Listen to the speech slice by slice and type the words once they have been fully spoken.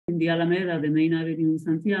the Alameda, the main avenue in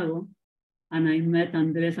Santiago, and I met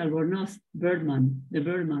Andres Albornoz,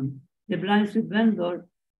 the blind street vendor,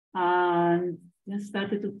 and just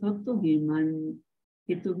started to talk to him, and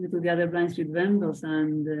he took me to the other blind street vendors,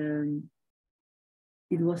 and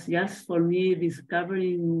it was just for me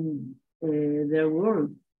discovering their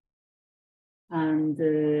world. And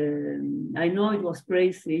I know it was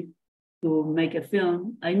crazy to make a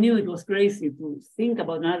film. I knew it was crazy to think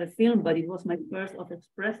about another film, but it was my first of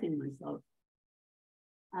expressing myself.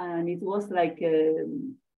 And it was like,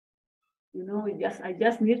 you know, I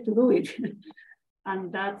just need to do it.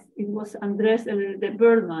 And that it was Andres, the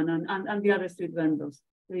Birdman, and the other street vendors.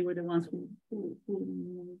 They were the ones who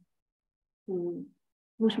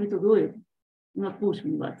pushed me to do it. Not push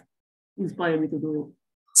me, but inspire me to do it.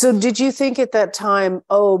 So did you think at that time,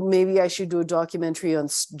 oh, maybe I should do a documentary on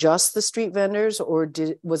just the street vendors, or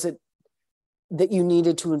was it that you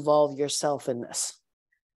needed to involve yourself in this?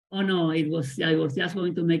 Oh no, I was just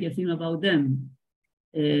going to make a film about them.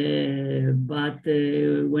 But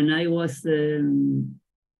when I was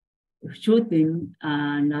shooting,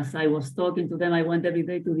 and as I was talking to them, I went every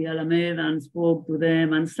day to the Alameda and spoke to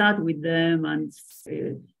them and sat with them and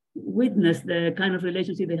witnessed the kind of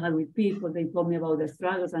relationship they had with people. They told me about the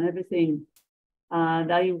struggles and everything.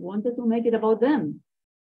 And I wanted to make it about them.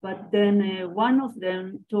 But then one of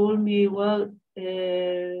them told me, well,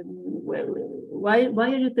 why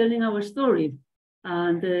are you telling our story?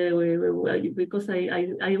 And because I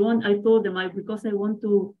told them, because I want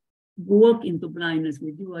to walk into blindness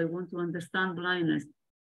with you. I want to understand blindness.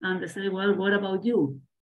 And they said, well, what about you?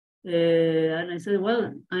 And I said,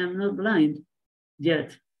 well, I am not blind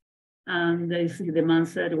yet. And the man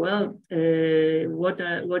said, well,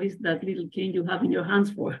 what is that little cane you have in your hands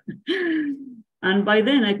for? And by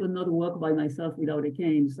then I could not walk by myself without a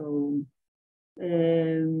cane. So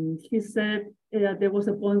he said, there was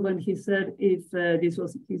a point when he said, if his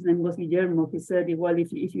name was Guillermo, he said, well,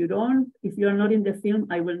 if you are not in the film,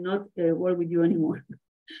 I will not work with you anymore.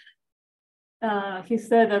 He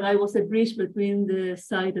said that I was a bridge between the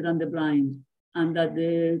sighted and the blind, and that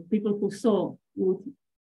the people who saw would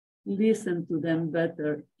listen to them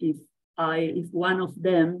better if one of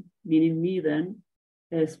them, meaning me then,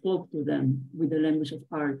 spoke to them with the language of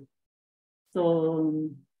art.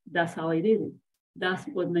 So that's how I did it. That's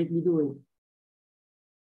what made me do it.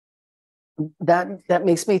 That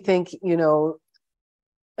makes me think, you know,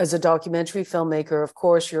 as a documentary filmmaker, of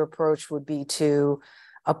course, your approach would be to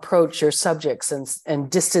approach your subjects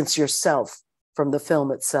and distance yourself from the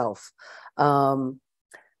film itself.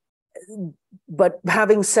 But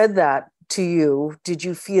having said that to you, did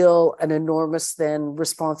you feel an enormous then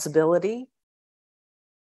responsibility?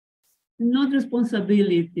 Not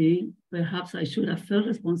responsibility. Perhaps I should have felt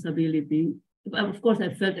responsibility. Of course, I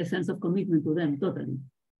felt a sense of commitment to them totally,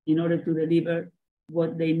 in order to deliver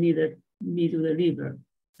what they needed me to deliver,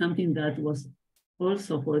 something that was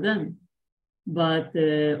also for them. But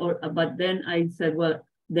then I said, well,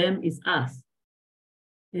 them is us.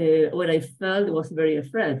 What I felt was very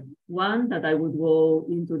afraid. One, that I would go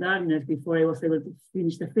into darkness before I was able to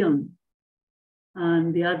finish the film.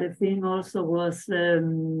 And the other thing also was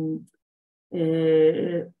fear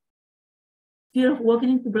of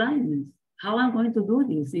walking into blindness. How am I going to do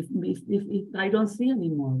this if I don't see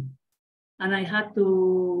anymore? And I had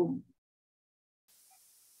to.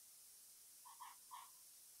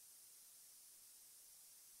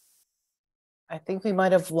 I think we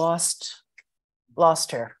might have lost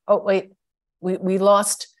her. Oh, wait, we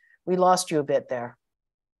lost you a bit there.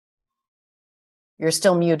 You're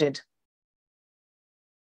still muted.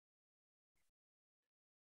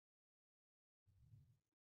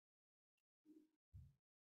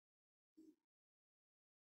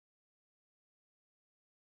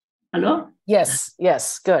 Hello? Yes,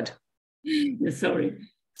 good. Sorry.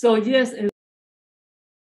 So yes.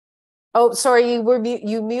 Oh, sorry,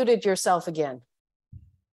 you muted yourself again.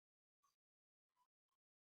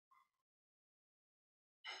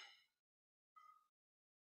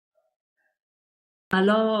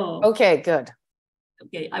 Hello. Okay, good.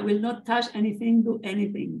 Okay, I will not touch anything, do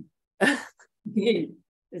anything. Okay,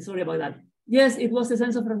 sorry about that. Yes, it was a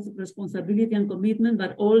sense of responsibility and commitment,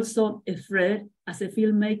 but also afraid. As a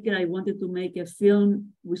filmmaker, I wanted to make a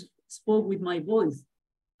film which spoke with my voice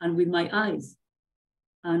and with my eyes.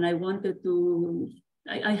 And I wanted to,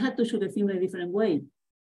 I had to shoot a film in a different way.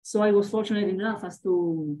 So I was fortunate enough as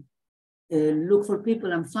to look for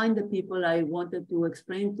people and find the people I wanted to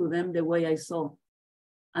explain to them the way I saw,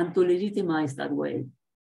 and to legitimize that way,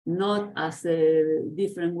 not as a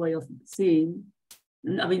different way of seeing.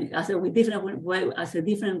 I mean, as a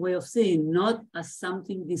different way of seeing, not as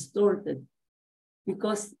something distorted.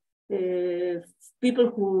 Because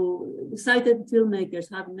people who sighted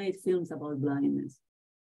filmmakers have made films about blindness,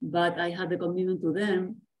 but I had the commitment to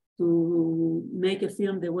them to make a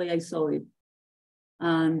film the way I saw it.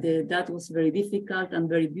 And that was very difficult and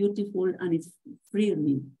very beautiful, and it freed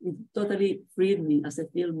me. It totally freed me as a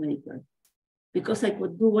filmmaker because I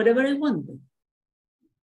could do whatever I wanted.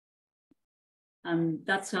 And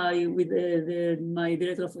that's how, with my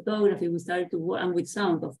director of photography, we started to work, and with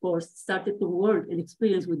sound, of course, started to work and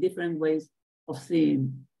experience with different ways of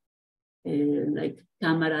seeing, like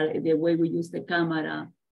camera, the way we use the camera,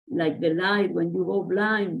 like the light. When you go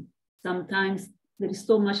blind, sometimes there is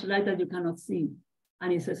so much light that you cannot see.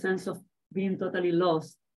 And it's a sense of being totally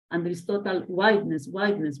lost. And there is total wideness.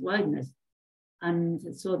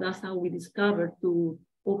 And so that's how we discovered to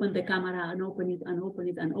open the camera and open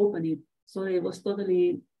it. So it was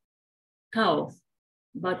totally chaos,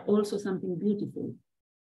 but also something beautiful.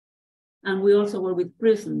 And we also work with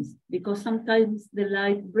prisms because sometimes the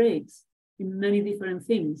light breaks in many different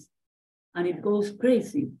things and it goes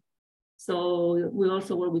crazy. So we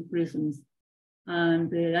also work with prisms.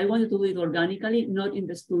 And I wanted to do it organically, not in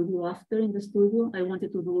the studio. After in the studio, I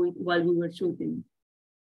wanted to do it while we were shooting.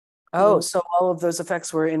 Oh, so all of those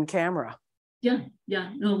effects were in camera. Yeah.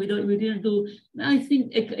 No, we didn't do. I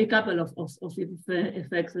think a couple of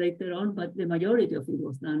effects later on, but the majority of it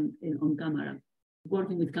was done on camera,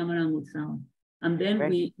 working with camera and with sound. And then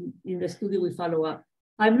we in the studio we follow up.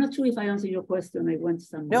 I'm not sure if I answered your question. I went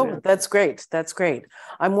somewhere. No, that's great. That's great.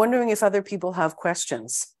 I'm wondering if other people have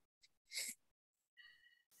questions.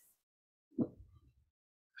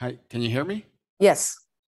 Hi, can you hear me? Yes.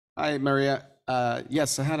 Hi, Maria.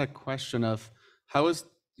 Yes, I had a question of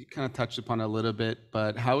you kind of touched upon it a little bit,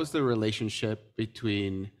 but how is the relationship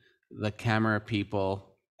between the camera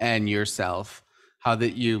people and yourself? How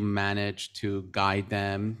did you manage to guide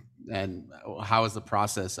them? And how was the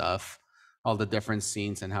process of all the different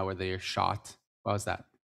scenes and how were they shot? What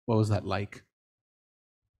was that like?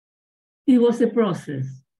 It was a process.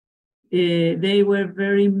 They were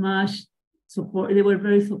very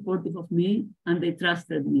supportive of me and they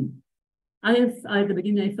trusted me. At the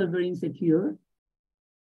beginning, I felt very insecure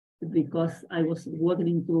because I was walking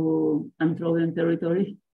into untrodden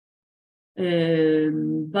territory.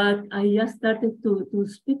 But I just started to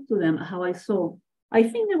speak to them how I saw. I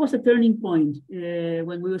think there was a turning point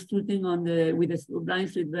when we were shooting with the blind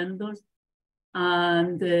street vendors.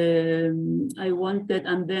 And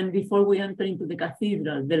and then before we enter into the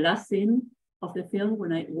cathedral, the last scene of the film,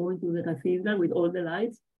 when I go into the cathedral with all the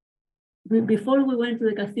lights, before we went to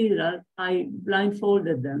the cathedral, I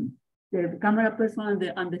blindfolded them, the camera person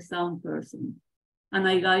and the sound person, and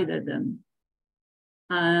I guided them.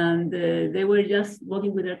 And they were just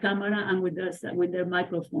walking with their camera and with their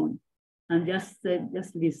microphone, and just said,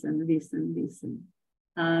 just listen.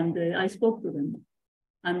 And I spoke to them.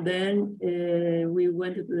 And then we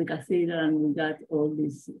went to the cathedral and we got all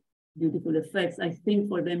these beautiful effects. I think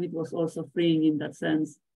for them it was also freeing in that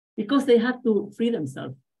sense, because they had to free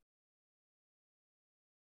themselves.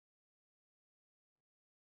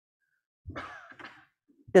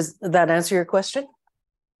 Does that answer your question?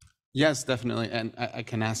 Yes, definitely. And I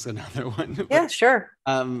can ask another one. Yeah, sure.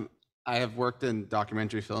 I have worked in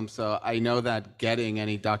documentary film, so I know that getting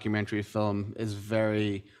any documentary film is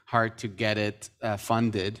very hard to get it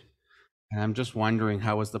funded. And I'm just wondering,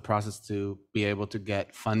 how was the process to be able to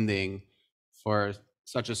get funding for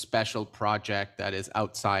such a special project that is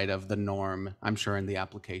outside of the norm, I'm sure, in the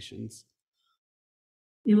applications?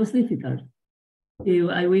 It was difficult.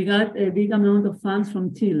 We got a big amount of funds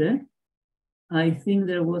from Chile. I think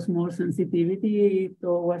there was more sensitivity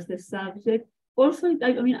towards the subject. Also,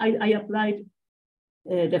 I applied,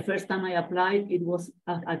 the first time I applied, it was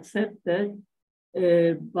accepted,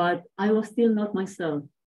 but I was still not myself.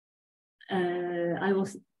 I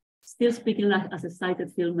was still speaking as a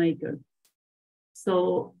sighted filmmaker.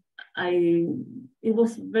 So it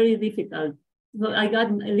was very difficult. So I got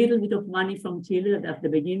a little bit of money from Chile at the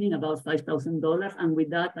beginning, about $5,000. And with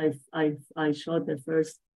that, I shot the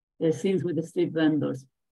first scenes with the street vendors.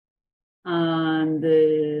 And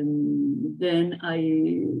then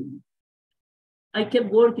I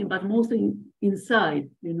kept working, but mostly inside,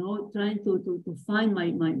 trying to find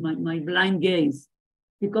my blind gaze.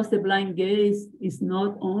 Because the blind gaze is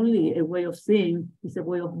not only a way of seeing, it's a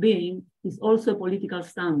way of being, it's also a political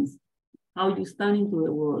stance, how you stand into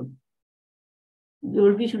the world.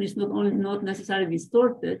 Your vision is not necessarily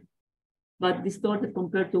distorted, but distorted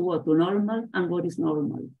compared to what? To normal, and what is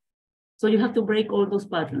normal. So you have to break all those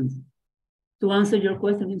patterns. To answer your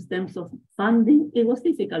question in terms of funding, it was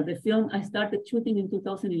difficult. The film I started shooting in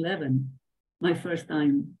 2011, my first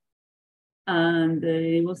time. And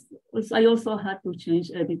I also had to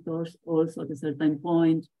change editors also at a certain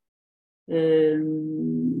point.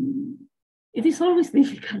 It is always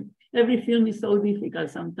difficult. Every film is so difficult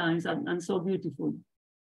sometimes and so beautiful.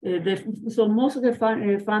 So most of the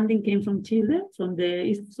funding came from Chile,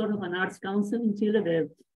 it's sort of an arts council in Chile, the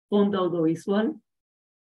Fondo Audiovisual,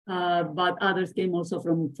 but others came also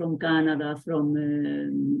from Canada, from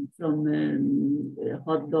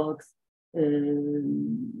hot dogs,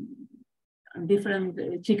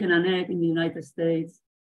 different chicken and egg in the United States.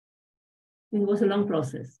 It was a long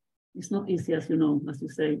process. It's not easy, as you know, as you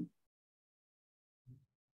say.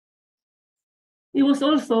 It was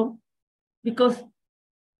also because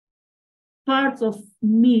parts of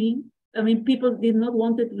me, I mean, people did not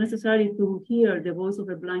want it necessarily to hear the voice of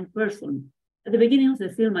a blind person. At the beginning of the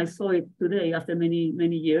film, I saw it today after many,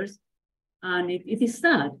 many years, and it is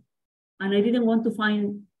sad. And I didn't want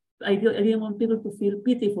I didn't want people to feel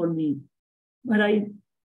pity for me, but I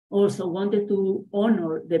also wanted to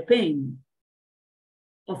honor the pain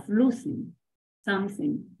of losing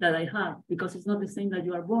something that I have, because it's not the same that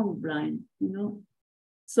you are born blind, you know?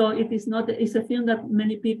 So it's a film that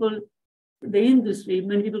many people, the industry,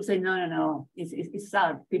 many people say, no, it's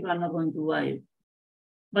sad. People are not going to buy it.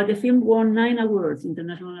 But the film won 9 awards,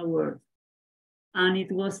 international awards. And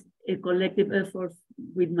it was a collective effort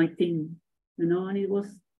with my team, you know, and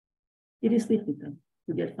it is difficult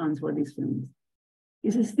to get funds for these films.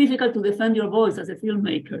 It is difficult to defend your voice as a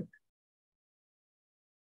filmmaker.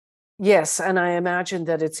 Yes, and I imagine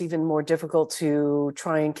that it's even more difficult to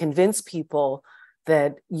try and convince people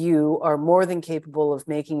that you are more than capable of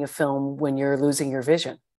making a film when you're losing your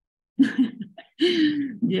vision.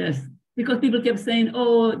 Yes, because people kept saying,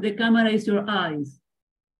 oh, the camera is your eyes.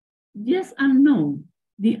 Yes and no.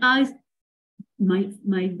 The eyes, my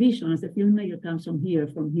vision as a filmmaker comes from here,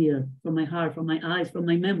 from my heart, from my eyes, from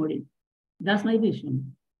my memory. That's my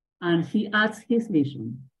vision. And he adds his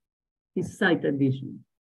vision, his sighted vision.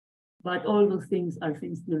 But all those things are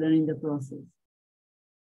things to learn in the process.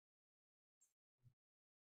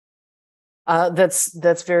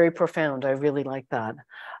 That's very profound. I really like that.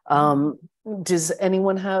 Does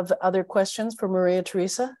anyone have other questions for Maria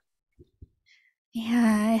Teresa?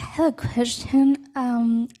 Yeah, I have a question.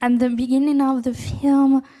 At the beginning of the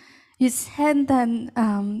film, you said that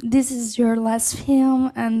this is your last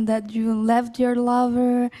film and that you left your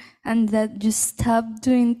lover and that you stopped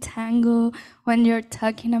doing tango when you're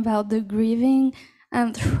talking about the grieving.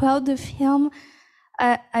 And throughout the film,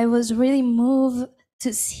 I was really moved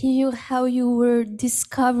to see how you were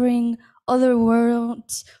discovering other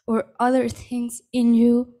worlds or other things in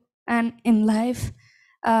you and in life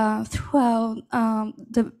throughout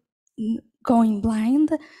the going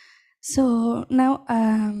blind. So now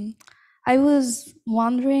I was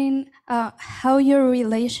wondering how your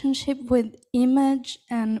relationship with image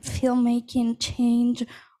and filmmaking changed,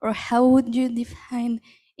 or how would you define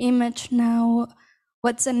image now?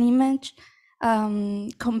 What's an image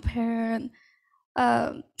compared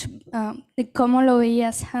de cómo lo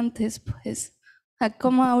veías antes, pues, a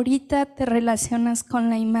cómo ahorita te relacionas con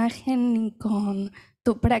la imagen y con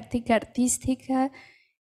tu práctica artística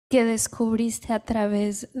que descubriste a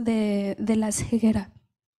través de la ceguera?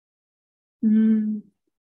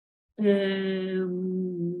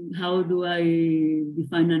 How do I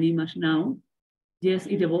define an image now? Yes,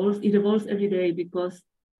 it evolves every day, because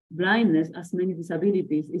blindness, as many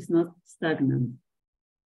disabilities, is not stagnant.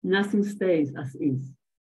 Nothing stays as is.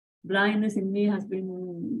 Blindness in me has been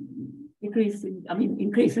increasing.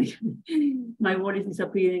 My world is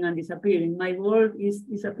disappearing and disappearing. My world is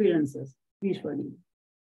disappearances, visually.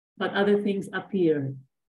 But other things appear.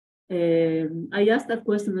 I asked that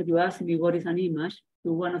question that you asked me, what is an image,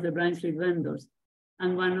 to one of the blind street vendors.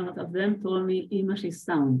 And one of them told me, image is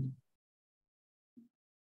sound.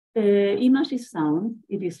 Image is sound,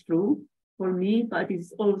 it is true for me, but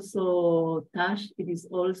it's also touch, it is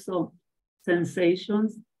also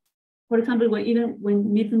sensations. For example, even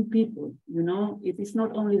when meeting people, you know, it is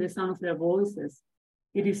not only the sound of their voices,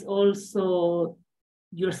 it is also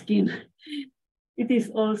your skin. It is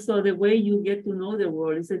also the way you get to know the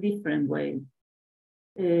world. It's a different way.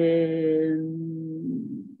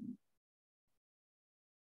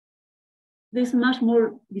 There's much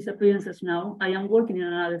more disappearances now. I am working in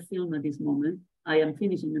another film at this moment. I am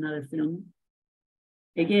finishing another film.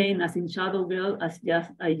 Again, as in Shadow Girl,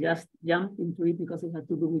 I just jumped into it because it had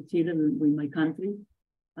to do with Chile, with my country,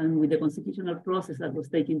 and with the constitutional process that was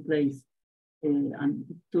taking place. And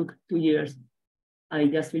it took 2 years. I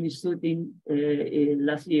just finished shooting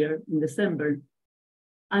last year in December.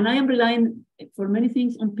 And I am relying for many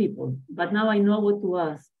things on people, but now I know what to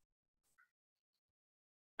ask.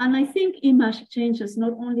 And I think image changes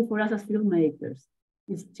not only for us as filmmakers,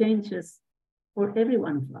 it changes for every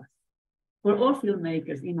one of us. For all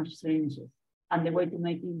filmmakers, image changes, and the way to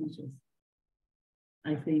make images,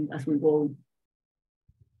 I think, as we go.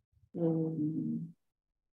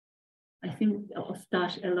 I think of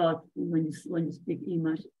touch a lot when you speak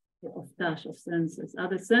image, of touch, of senses,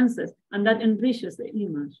 other senses, and that enriches the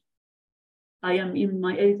image. I am in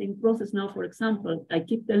my editing process now, for example, I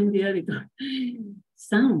keep telling the editor,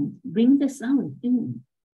 sound, bring the sound in.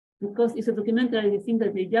 Because it's a documentary, I think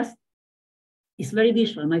that it's very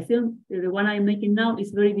visual. My film, the one I'm making now,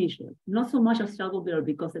 is very visual. Not so much as Shadow Bear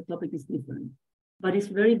because the topic is different, but it's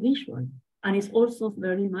very visual. And it's also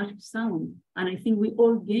very much sound. And I think we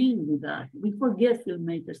all gain with that. We forget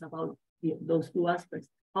filmmakers about those two aspects,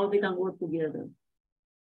 how they can work together,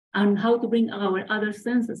 and how to bring our other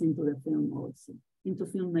senses into the film also, into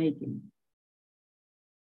filmmaking.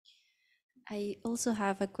 I also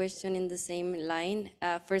have a question in the same line.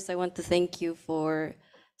 First, I want to thank you for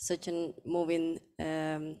such a moving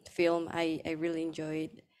film. I really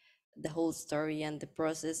enjoyed the whole story and the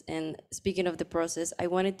process. And speaking of the process, I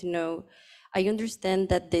wanted to know, I understand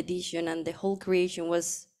that the edition and the whole creation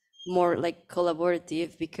was more like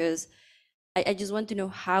collaborative, because I just want to know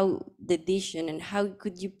how the edition and how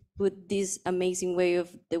could you put this amazing way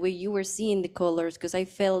of the way you were seeing the colors, because I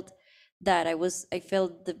felt that I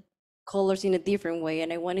felt the colors in a different way,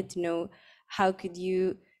 and I wanted to know how could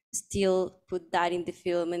you still put that in the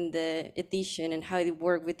film and the edition, and how it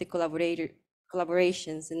worked with the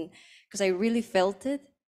collaborations. And because I really felt it,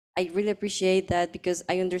 I really appreciate that, because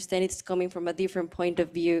I understand it's coming from a different point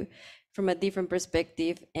of view, from a different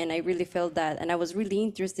perspective, and I really felt that. And I was really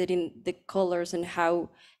interested in the colors and how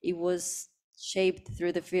it was shaped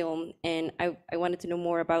through the film, and I wanted to know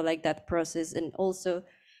more about like that process, and also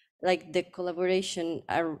like the collaboration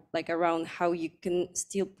like around how you can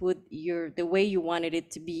still put the way you wanted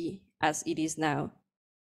it to be as it is now.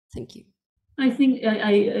 Thank you. I think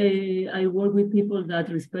I work with people that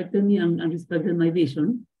respected me and respected my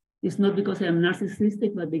vision. It's not because I am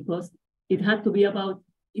narcissistic, but because it had to be about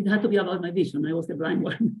my vision. I was the blind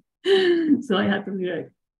one, so I had to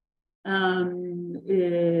direct.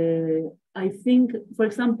 I think, for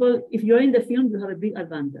example, if you're in the film, you have a big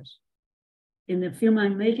advantage. In the film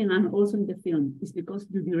I'm making, I'm also in the film. It's because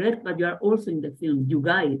you direct, but you are also in the film, you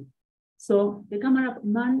guide. So the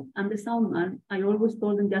cameraman and the sound man, I always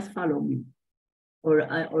told them, just follow me. Or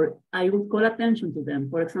I would call attention to them.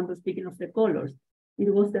 For example, speaking of the colors,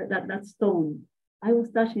 it was that stone. I was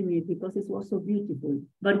touching it because it was so beautiful.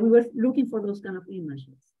 But we were looking for those kind of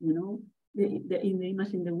images, you know, in the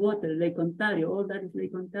image in the water, Lake Ontario, all that is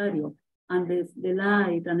Lake Ontario, and the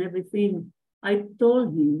light and everything. I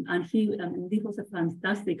told him, and this was a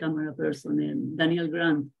fantastic camera person, Daniel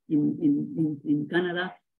Grant in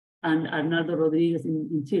Canada, and Arnaldo Rodriguez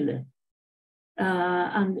in Chile.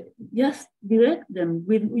 And just direct them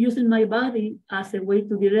with using my body as a way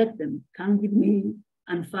to direct them. Come with me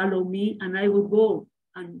and follow me, and I would go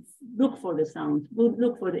and look for the sounds,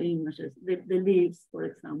 look for the images, the leaves, for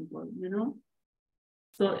example, you know?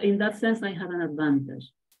 So in that sense, I had an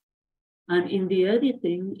advantage. And in the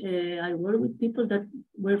editing, I work with people that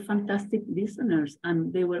were fantastic listeners.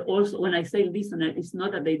 And they were also, when I say listener, it's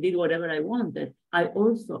not that they did whatever I wanted. I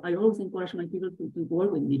always encourage my people to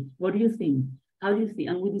work with me. What do you think? How do you think?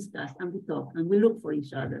 And we discuss and we talk and we look for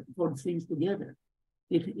each other, for things together.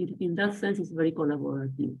 In that sense, it's very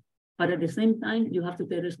collaborative. But at the same time, you have to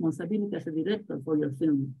take responsibility as a director for your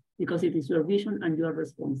film, because it is your vision and you are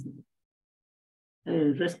responsible.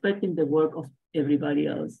 Respecting the work of everybody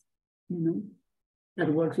else, you know,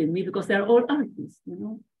 that works with me, because they're all artists, you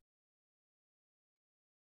know.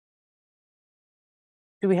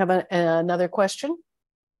 Do we have another question?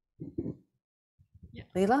 Yeah.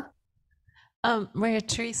 Lila? Maria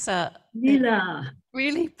Teresa, Lila.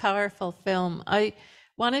 really powerful film. I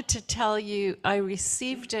wanted to tell you, I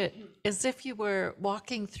received it as if you were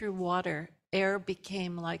walking through water. Air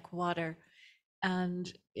became like water.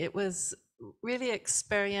 And it was really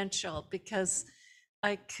experiential, because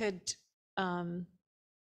I could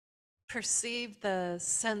perceive the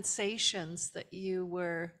sensations that you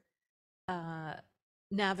were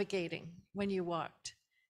navigating when you walked.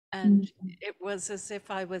 And it was as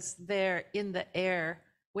if I was there in the air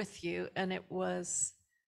with you, and it was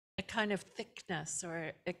a kind of thickness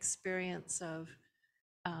or experience of,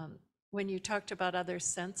 when you talked about other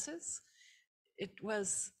senses, it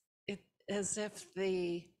was as if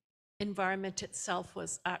the environment itself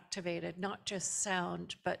was activated, not just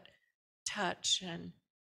sound, but touch and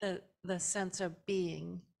the sense of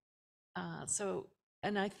being.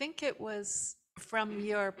 And I think it was from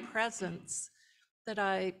your presence that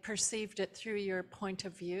I perceived it through your point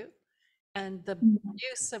of view, and the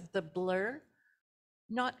use of the blur,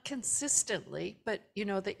 not consistently, but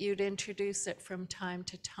that you'd introduce it from time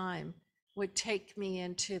to time, would take me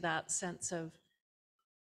into that sense of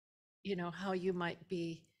how you might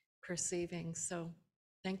be perceiving. So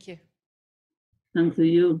thank you. Thanks to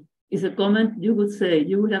you. It's a comment you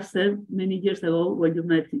would have said many years ago when you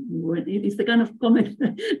met. It's the kind of comment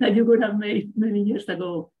that you would have made many years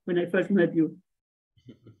ago when I first met you,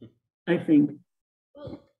 I think.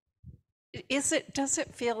 Does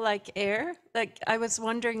it feel like air? Like, I was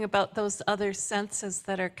wondering about those other senses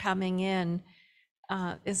that are coming in,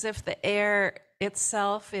 as if the air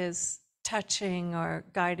itself is touching or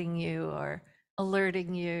guiding you or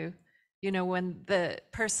alerting you. When the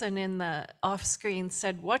person in the off screen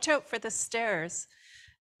said, "Watch out for the stairs,"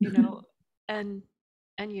 and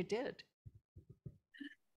you did.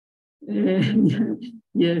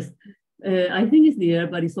 Yes, I think it's the air,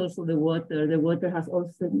 but it's also the water. The water has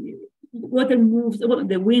also, water moves, well,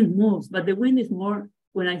 the wind moves, but the wind is more,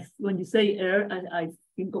 when you say air, I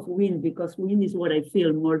think of wind, because wind is what I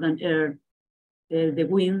feel more than air. The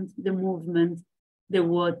wind, the movement, the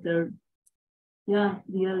water, yeah,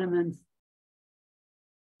 the elements.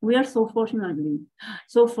 We are so fortunate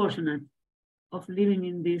of living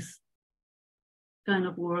in this kind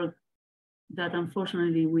of world that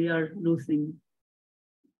unfortunately we are losing.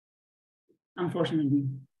 Unfortunately.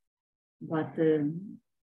 But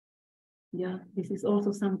yeah, this is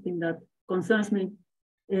also something that concerns me.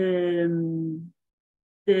 The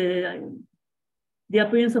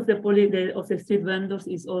appearance of the street vendors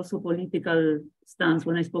is also political stance.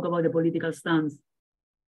 When I spoke about the political stance,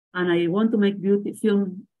 and I want to make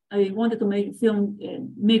film. I wanted to make film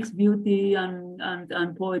mix beauty and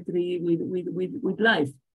poetry with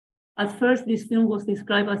life. At first, this film was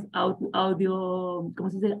described as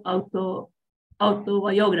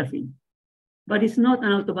autobiography, but it's not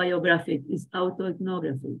an autobiographic, it's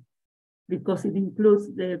autoethnography, because it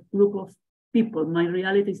includes the group of people. My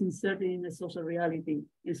reality is inserted in a social reality,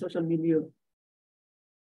 in social milieu.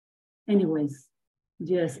 Anyways,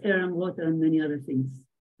 yes, air and water and many other things,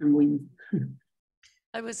 and wind.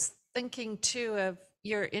 I was thinking too of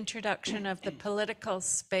your introduction of the political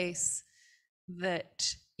space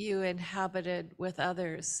that you inhabited with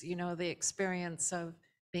others, the experience of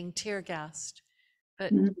being tear gassed,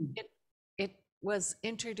 but it was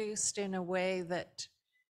introduced in a way that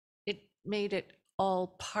it made it all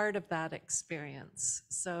part of that experience.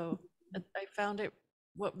 So I found it,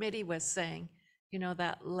 what Mitty was saying,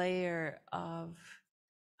 that layer of,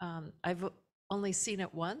 I've only seen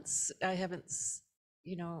it once. I haven't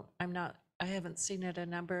seen it a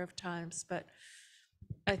number of times, but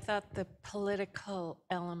I thought the political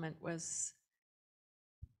element was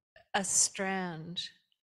a strand,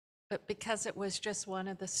 but because it was just one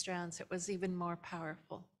of the strands, it was even more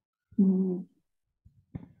powerful.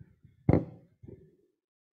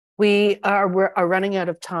 We are running out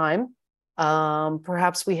of time.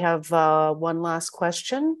 Perhaps we have one last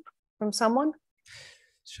question from someone.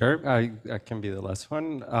 Sure, I can be the last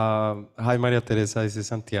one. Hi, María Teresa, this is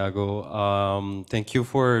Santiago. Thank you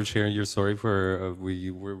for sharing your story.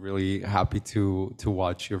 We were really happy to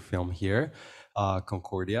watch your film here,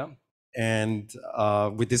 Concordia. And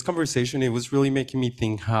with this conversation, it was really making me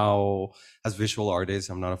think how, as visual artists,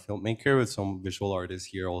 I'm not a filmmaker, but some visual artists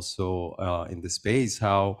here also in the space,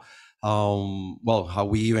 how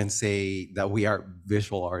we even say that we are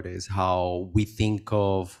visual artists, how we think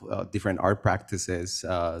of different art practices,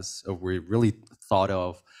 so we're really thought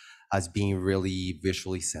of as being really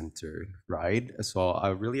visually centered, right? So I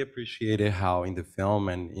really appreciated how in the film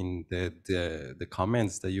and in the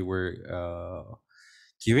comments that you were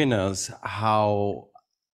giving us, how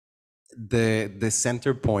the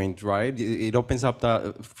center point, right? It opens up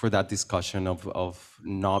for that discussion of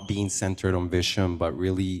not being centered on vision, but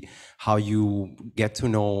really how you get to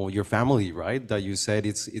know your family, right? That you said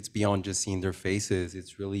it's beyond just seeing their faces.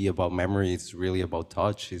 It's really about memory. It's really about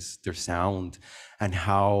touch. It's their sound, and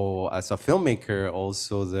how as a filmmaker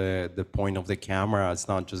also the point of the camera, it's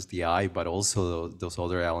not just the eye, but also those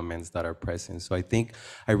other elements that are present. So I think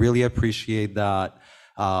I really appreciate that.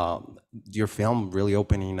 Your film really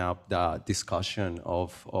opening up the discussion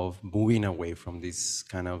of moving away from this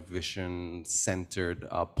kind of vision-centered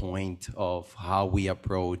point of how we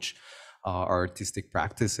approach our artistic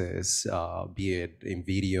practices, be it in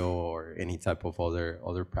video or any type of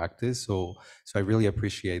other practice. So I really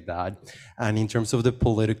appreciate that. And in terms of the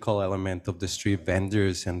political element of the street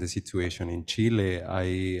vendors and the situation in Chile,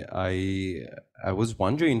 I was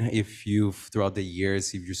wondering if you've, throughout the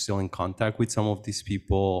years, if you're still in contact with some of these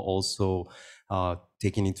people, also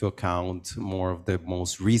taking into account more of the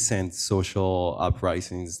most recent social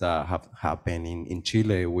uprisings that have happened in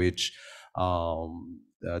Chile, which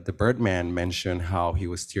the Birdman mentioned how he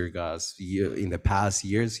was tear gassed in the past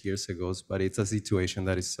years ago, but it's a situation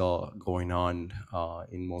that is still going on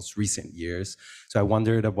in most recent years. So I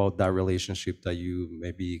wondered about that relationship that you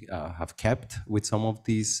maybe have kept with some of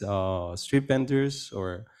these street vendors,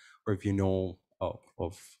 or if you know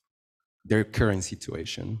of their current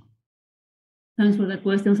situation. Thanks for the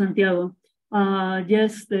question, Santiago.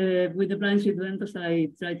 Yes, with the blind street vendors, I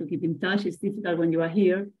try to keep in touch. It's difficult when you are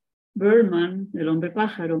here. Birdman, El Hombre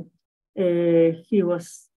Pájaro,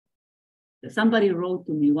 somebody wrote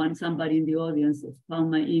to me, somebody in the audience found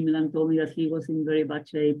my email and told me that he was in very bad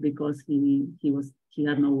shape because he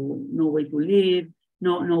had no way to live,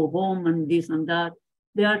 no home, and this and that.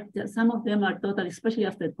 Some of them are totally, especially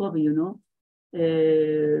after COVID, you know.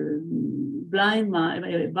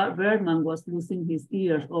 Birdman was losing his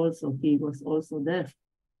ears also. He was also deaf.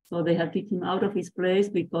 So they had kicked him out of his place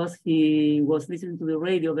because he was listening to the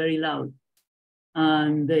radio very loud.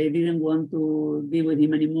 And they didn't want to be with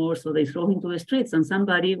him anymore. So they threw him to the streets. And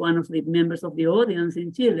one of the members of the audience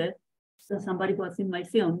in Chile, somebody who had seen my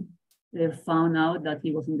film, found out that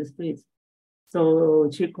he was in the streets. So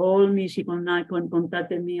she called me, she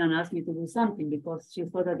contacted me and asked me to do something because she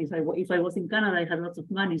thought that if I was in Canada, I had lots of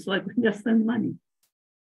money, so I could just send money.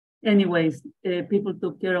 Anyways, people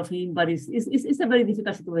took care of him, but it's a very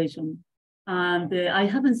difficult situation. And I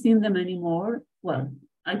haven't seen them anymore. Well,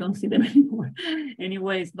 I don't see them anymore.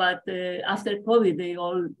 Anyways, but after COVID,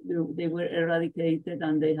 they were eradicated,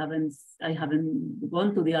 and I haven't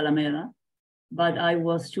gone to the Alameda. But I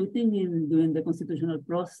was shooting during the constitutional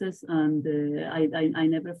process, and I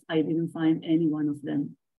didn't find any one of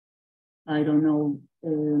them. I don't know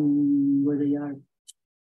where they are,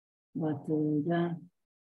 but yeah.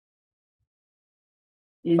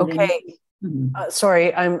 Okay.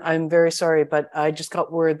 Sorry, I'm very sorry, but I just got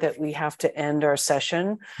word that we have to end our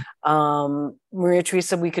session. Maria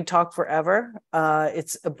Teresa, we could talk forever.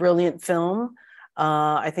 It's a brilliant film.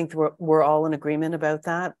 I think we're all in agreement about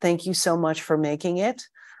that. Thank you so much for making it.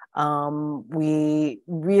 We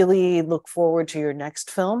really look forward to your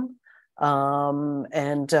next film,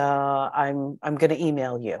 and I'm going to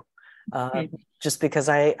email you, just because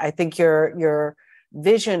I think your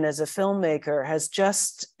vision as a filmmaker has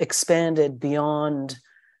just expanded beyond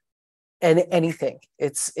anything.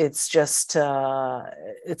 It's just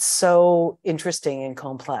it's so interesting and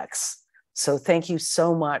complex. So thank you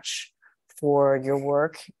so much for your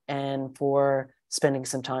work and for spending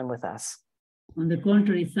some time with us. On the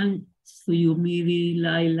contrary, thanks to you, Miri,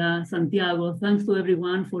 Laila, Santiago. Thanks to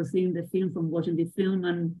everyone for seeing the film, from watching the film,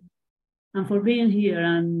 and for being here.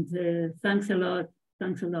 And thanks a lot.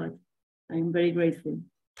 Thanks a lot. I'm very grateful.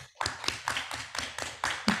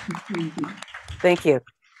 Thank you. Thank you.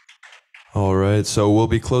 All right, so we'll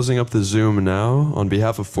be closing up the Zoom now. On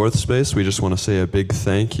behalf of Fourth Space, we just want to say a big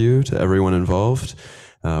thank you to everyone involved.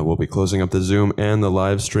 We'll be closing up the Zoom and the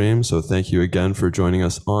live stream, so thank you again for joining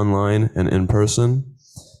us online and in person.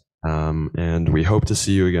 And we hope to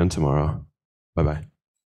see you again tomorrow. Bye-bye.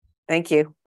 Thank you.